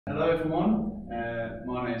Hello everyone,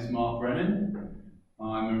 my name is Brennan.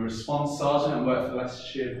 I'm a response sergeant and work for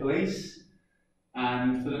Leicestershire Police,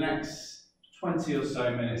 and for the next 20 or so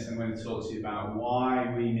minutes I'm going to talk to you about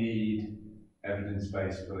why we need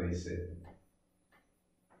evidence-based policing.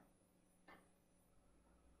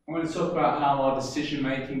 I'm going to talk about how our decision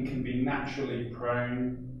making can be naturally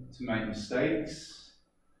prone to make mistakes,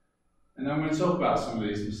 and then I'm going to talk about some of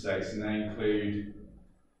these mistakes, and they include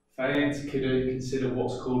failing to consider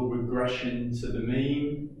what's called regression to the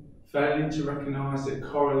mean, failing to recognise that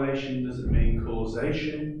correlation doesn't mean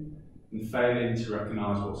causation, and failing to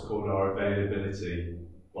recognise what's called our availability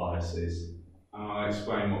biases. And I'll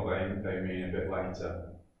explain what they mean a bit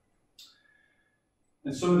later.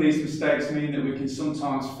 And some of these mistakes mean that we can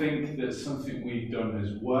sometimes think that something we've done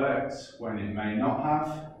has worked when it may not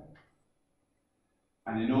have.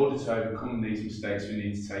 And in order to overcome these mistakes, we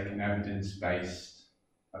need to take an evidence-based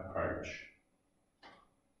approach.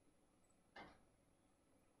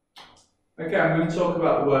 Okay, I'm going to talk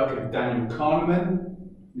about the work of Daniel Kahneman.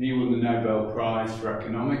 He won the Nobel Prize for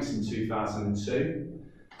Economics in 2002,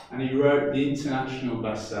 and he wrote the international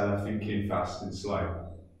bestseller Thinking Fast and Slow.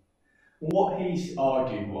 What he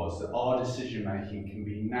argued was that our decision making can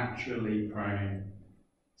be naturally prone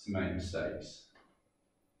to make mistakes.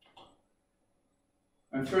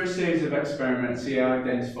 And through a series of experiments, he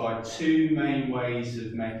identified two main ways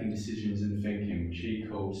of making decisions and thinking, which he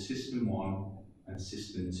called System 1 and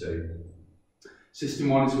System 2. System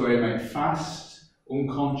 1 is where we make fast,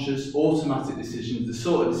 unconscious, automatic decisions, the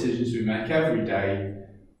sort of decisions we make every day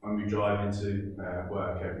when we drive into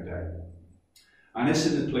work every day. And this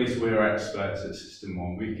in the police, we're experts at System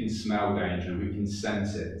 1. We can smell danger, we can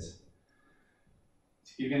sense it.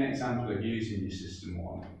 To give you an example of using your System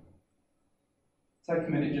 1, take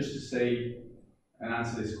a minute just to see and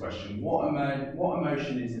answer this question. What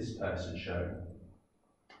emotion is this person showing?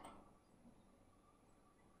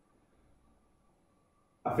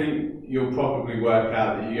 I think you'll probably work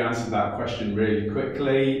out that you answered that question really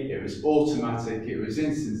quickly. It was automatic, it was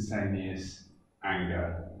instantaneous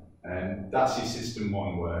anger. And that's your System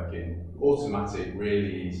 1 working. Automatic,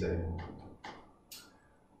 really easy.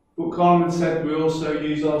 But Kahneman said we also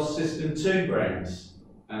use our System 2 brains,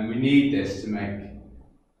 and we need this to make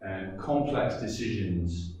complex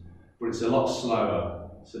decisions, but it's a lot slower,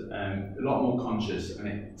 a lot more conscious, and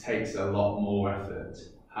it takes a lot more effort.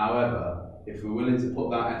 However, if we're willing to put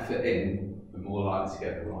that effort in, we're more likely to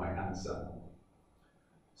get the right answer.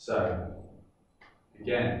 So,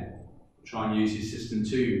 again, try and use your System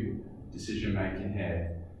 2 decision making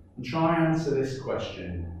here, and try and answer this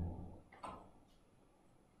question.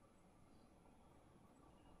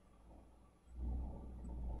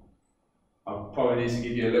 I'll probably need to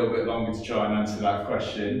give you a little bit longer to try and answer that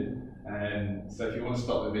question. So if you want to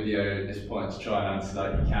stop the video at this point to try and answer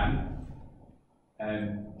that, you can.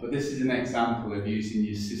 But this is an example of using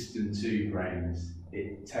your System 2 brains.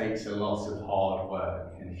 It takes a lot of hard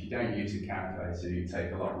work, and if you don't use a calculator, you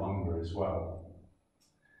take a lot longer as well.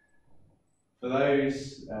 For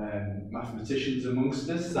those mathematicians amongst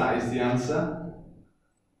us, that is the answer.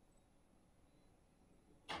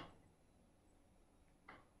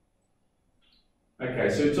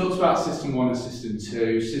 Okay, so we talked about System 1 and System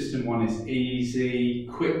 2. System 1 is easy,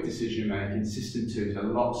 quick decision making. System 2 is a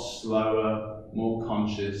lot slower, more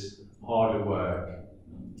conscious, harder work.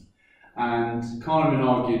 And Kahneman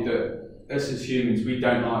argued that us as humans, we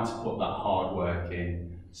don't like to put that hard work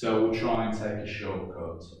in, so we'll try and take a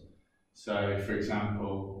shortcut. So, for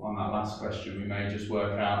example, on that last question, we may just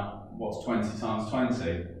work out what's 20 times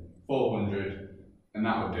 20, 400, and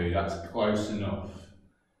that will do, that's close enough.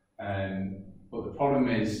 But the problem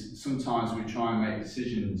is, sometimes we try and make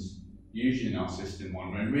decisions using our System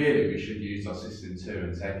 1, when really we should use our System 2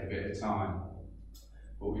 and take a bit of time.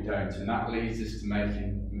 But we don't, and that leads us to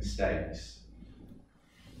making mistakes.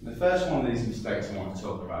 And the first one of these mistakes I want to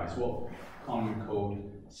talk about is what Kahneman called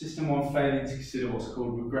System 1 failing to consider what's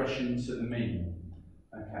called regression to the mean.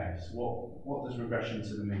 Okay, so what does regression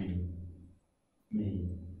to the mean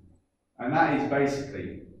mean? And that is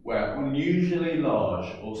basically where unusually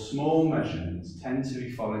large or small measurements tend to be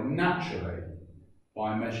followed naturally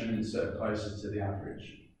by measurements that are closer to the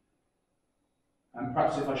average. And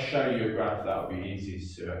perhaps if I show you a graph, that would be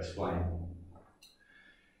easiest to explain.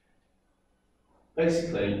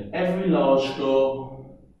 Basically, every large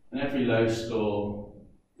score and every low score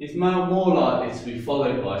is more likely to be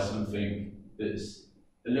followed by something that's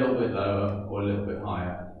a little bit lower or a little bit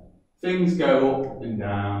higher. Things go up and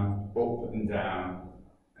down,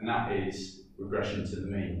 and that is regression to the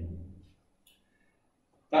mean.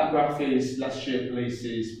 That graph is Leicestershire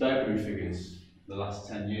Police's burglary figures for the last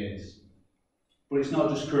 10 years. But it's not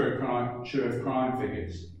just true of crime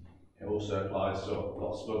figures. It also applies to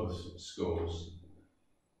lots of other scores.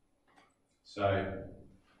 So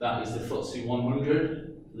that is the FTSE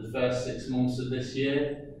 100 for the first 6 months of this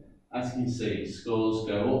year. As you can see, scores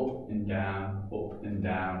go up and down, up and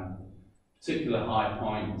down. Particular high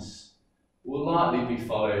points will likely be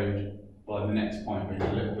followed by the next point being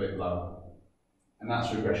a little bit lower. And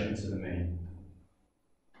that's regression to the mean.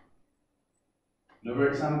 Another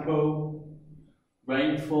example,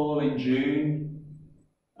 rainfall in June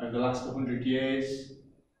over the last 100 years.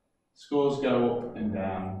 Scores go up and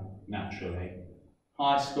down naturally.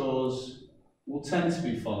 High scores will tend to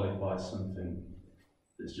be followed by something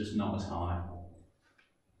that's just not as high.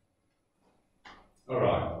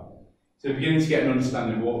 Alright, so beginning to get an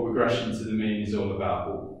understanding of what regression to the mean is all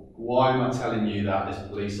about. Why am I telling you that as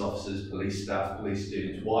police officers, police staff, police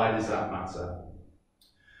students? Why does that matter?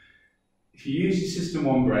 If you use your System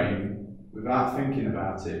 1 brain without thinking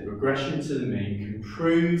about it, regression to the mean can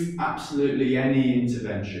prove absolutely any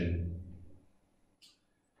intervention.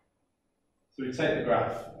 So we take the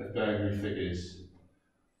graph of burglary figures.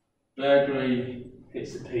 Burglary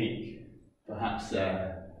hits a peak, perhaps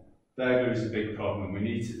there. Burglary is a big problem. We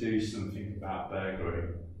need to do something about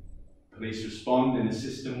burglary. Police respond in a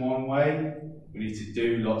System 1 way. We need to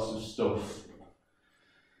do lots of stuff.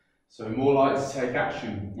 So we're more likely to take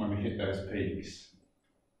action when we hit those peaks.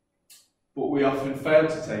 But we often fail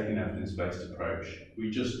to take an evidence-based approach. We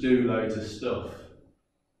just do loads of stuff.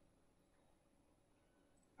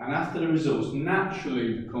 And after the results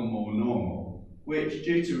naturally become more normal, which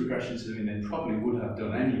due to regression to the mean they probably would have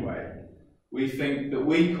done anyway, we think that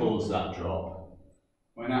we caused that drop,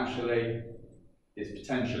 when actually it's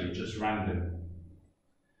potentially just random.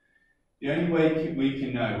 The only way we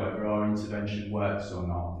can know whether our intervention works or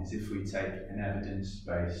not is if we take an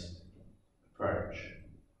evidence-based approach.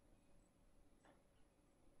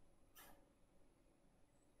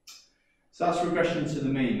 So that's regression to the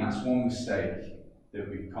mean. That's one mistake that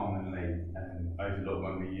we commonly overlook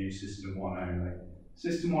when we use System 1 only.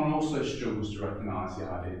 System 1 also struggles to recognise the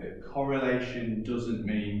idea that correlation doesn't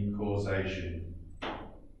mean causation.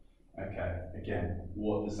 Okay, again,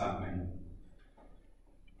 what does that mean?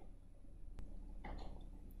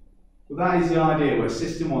 Well, that is the idea where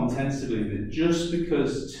System 1 tends to believe that just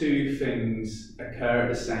because two things occur at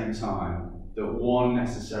the same time, that one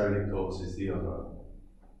necessarily causes the other,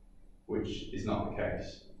 which is not the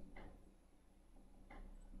case.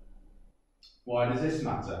 Why does this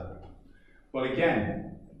matter? Well,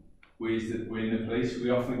 again, we in the police, we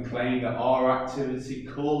often claim that our activity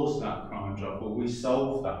caused that crime drop, or we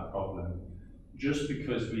solved that problem, just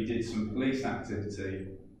because we did some police activity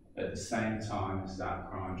at the same time as that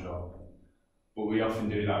crime drop. But we often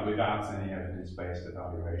do that without any evidence-based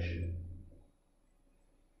evaluation.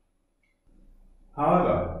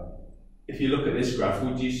 However, if you look at this graph,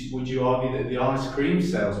 would you argue that the ice cream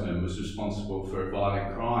salesman was responsible for a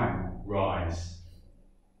violent crime rise?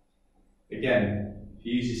 Again, if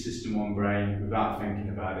you use your System 1 brain without thinking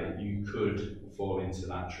about it, you could fall into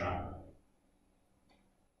that trap.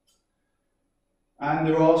 And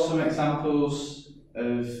there are some examples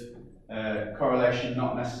of correlation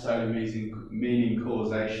not necessarily meaning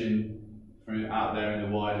causation from out there in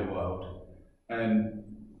the wider world. I'm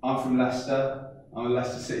from Leicester. I'm a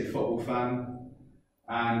Leicester City football fan.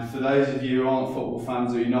 And for those of you who aren't football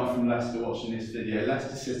fans or you're not from Leicester watching this video,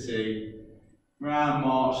 Leicester City, around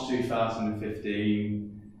March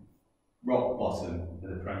 2015, rock bottom of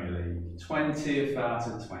the Premier League. 20th out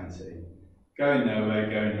of 20. Going nowhere,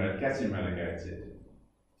 getting relegated.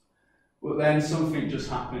 But then something just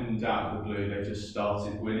happened out of the blue. They just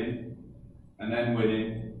started winning, and then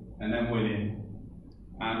winning, and then winning.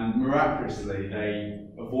 And miraculously, they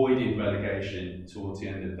avoided relegation towards the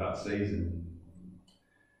end of that season.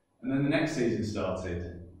 And then the next season started,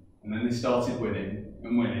 and then they started winning,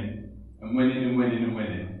 and winning, and winning, and winning, and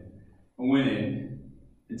winning, and winning,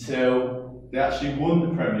 until they actually won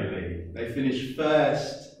the Premier League. They finished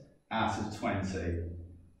first out of 20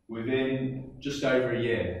 within just over a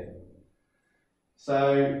year.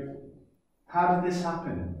 So, how did this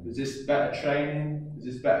happen? Was this better training? Was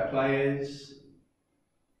this better players?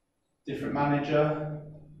 Different manager?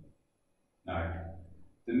 No.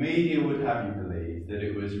 The media would have you believe that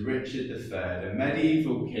it was Richard III, a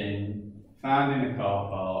medieval king found in a car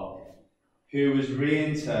park, who was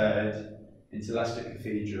reinterred into Leicester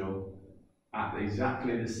Cathedral at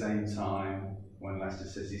exactly the same time when Leicester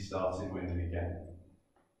City started winning again.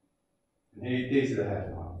 And these are the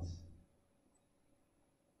headlines.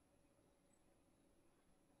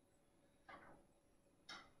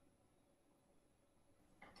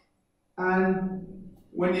 And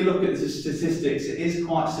when you look at the statistics, it is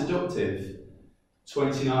quite seductive.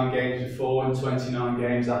 29 games before and 29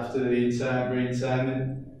 games after the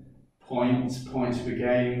re-internment. Points per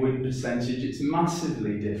game, win percentage, it's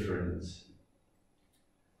massively different.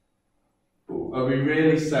 But are we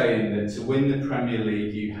really saying that to win the Premier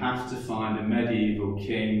League you have to find a medieval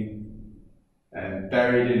king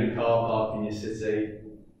buried in a car park in your city?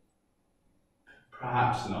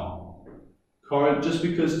 Perhaps not. Just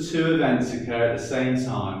because two events occur at the same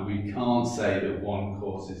time, we can't say that one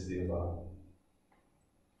causes the other.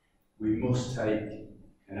 We must take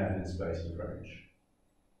an evidence-based approach.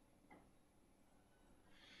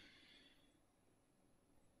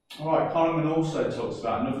 Alright, Kahneman also talks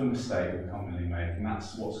about another mistake we commonly make, and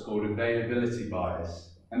that's what's called availability bias.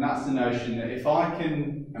 And that's the notion that if I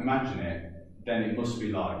can imagine it, then it must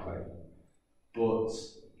be likely. But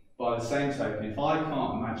by the same token, if I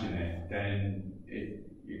can't imagine it, then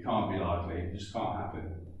it can't be likely, it just can't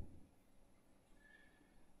happen.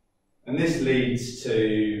 And this leads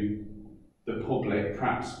to the public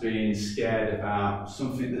perhaps being scared about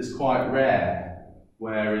something that's quite rare,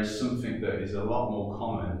 whereas something that is a lot more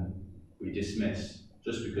common we dismiss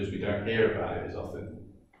just because we don't hear about it as often.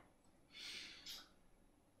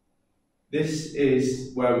 This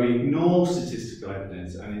is where we ignore statistical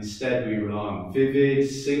evidence and instead we rely on vivid,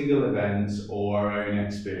 single events or our own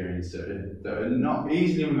experience that are not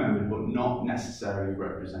easily remembered but not necessarily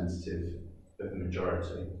representative of the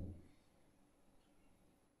majority.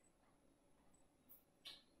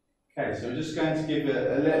 Okay, so we're just going to give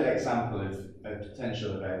a little example of a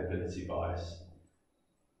potential availability bias.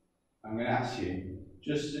 I'm going to ask you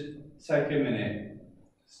just to take a minute,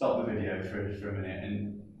 stop the video for a minute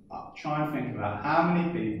and try and think about how many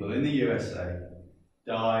people in the USA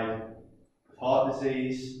died of heart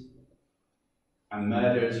disease and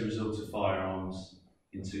murder as a result of firearms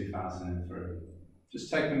in 2003. Just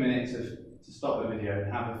take a minute to stop the video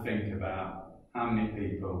and have a think about how many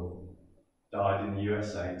people died in the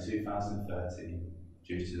USA in 2013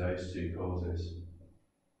 due to those two causes.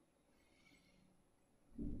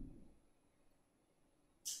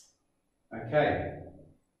 Okay,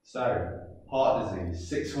 so heart disease,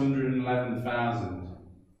 611,000.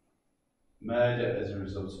 Murder as a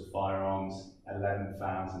result of firearms,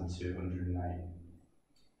 11,208.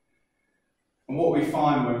 And what we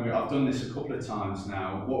find I've done this a couple of times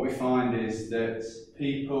now, what we find is that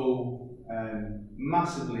people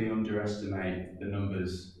massively underestimate the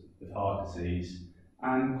numbers of heart disease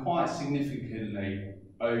and quite significantly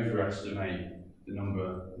overestimate the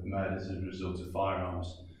number of murders as a result of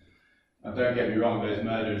firearms. Now don't get me wrong, those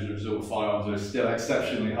murders as a result of firearms are still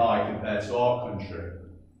exceptionally high compared to our country.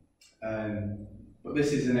 But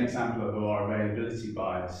this is an example of our availability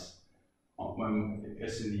bias. When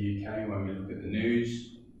it's in the UK, when we look at the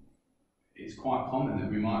news, it's quite common that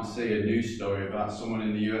we might see a news story about someone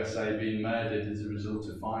in the USA being murdered as a result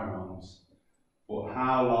of firearms. But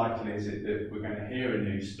how likely is it that we're going to hear a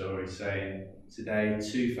news story saying today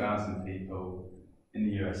 2,000 people in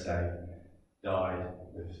the USA died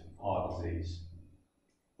of heart disease?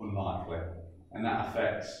 Unlikely. And that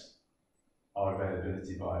affects our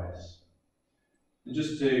availability bias. And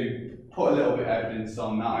just to put a little bit of evidence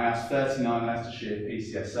on that, I asked 39 Leicestershire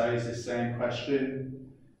PCSOs this same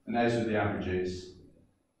question, and those were the averages.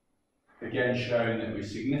 Again, showing that we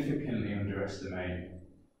significantly underestimate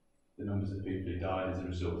the numbers of people who died as a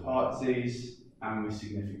result of heart disease, and we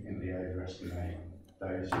significantly overestimate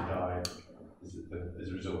those who died as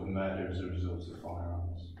a result of murder as a result of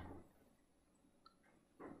firearms.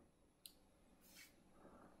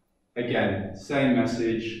 Again, same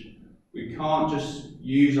message. We can't just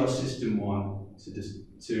use our system 1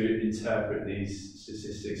 to interpret these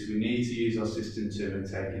statistics. We need to use our system 2 and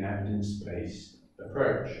take an evidence-based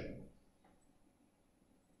approach.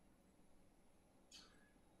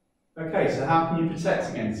 Okay, so how can you protect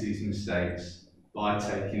against these mistakes? By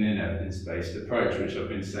taking an evidence-based approach, which I've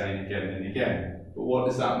been saying again and again. But what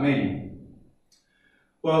does that mean?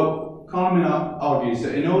 Well, Kahneman argues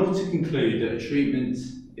that in order to conclude that a treatment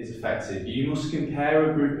is effective, you must compare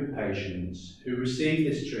a group of patients who receive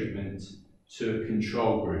this treatment to a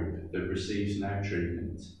control group that receives no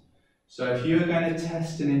treatment. So if you're going to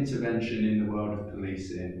test an intervention in the world of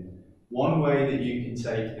policing, one way that you can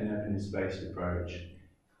take an evidence-based approach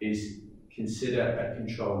is consider a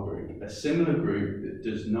control group, a similar group that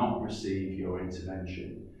does not receive your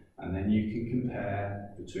intervention. And then you can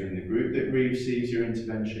compare between the group that receives your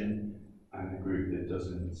intervention and the group that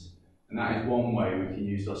doesn't. And that is one way we can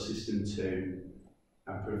use our system 2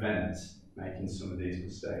 and prevent making some of these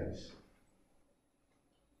mistakes.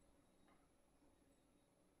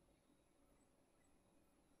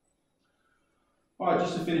 Right,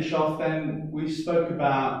 just to finish off then, we spoke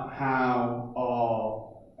about how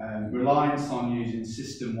our reliance on using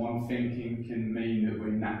System 1 thinking can mean that we're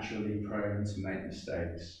naturally prone to make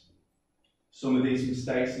mistakes. Some of these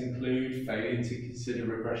mistakes include failing to consider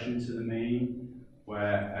regression to the mean,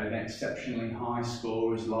 where an exceptionally high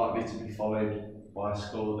score is likely to be followed by a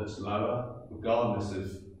score that's lower, regardless of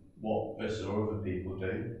what us or other people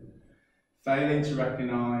do. Failing to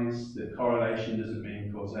recognise that correlation doesn't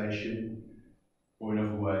mean causation, or in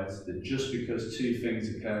other words, that just because two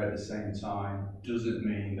things occur at the same time doesn't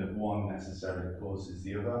mean that one necessarily causes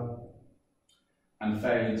the other. And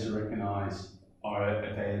failing to recognise our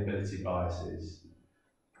availability biases,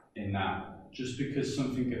 in that just because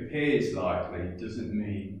something appears likely doesn't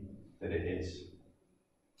mean that it is.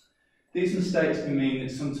 These mistakes can mean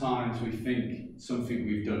that sometimes we think something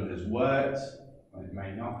we've done has worked, when it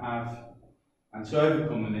may not have. And to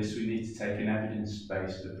overcome this, we need to take an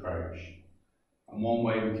evidence-based approach. And one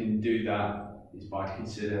way we can do that is by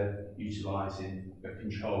utilising a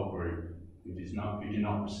control group who do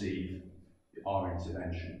not receive our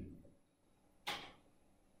intervention.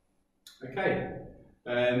 Okay,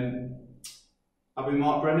 I've been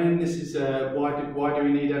Mark Brennan. This is why do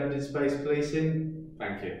we need evidence-based policing?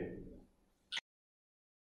 Thank you.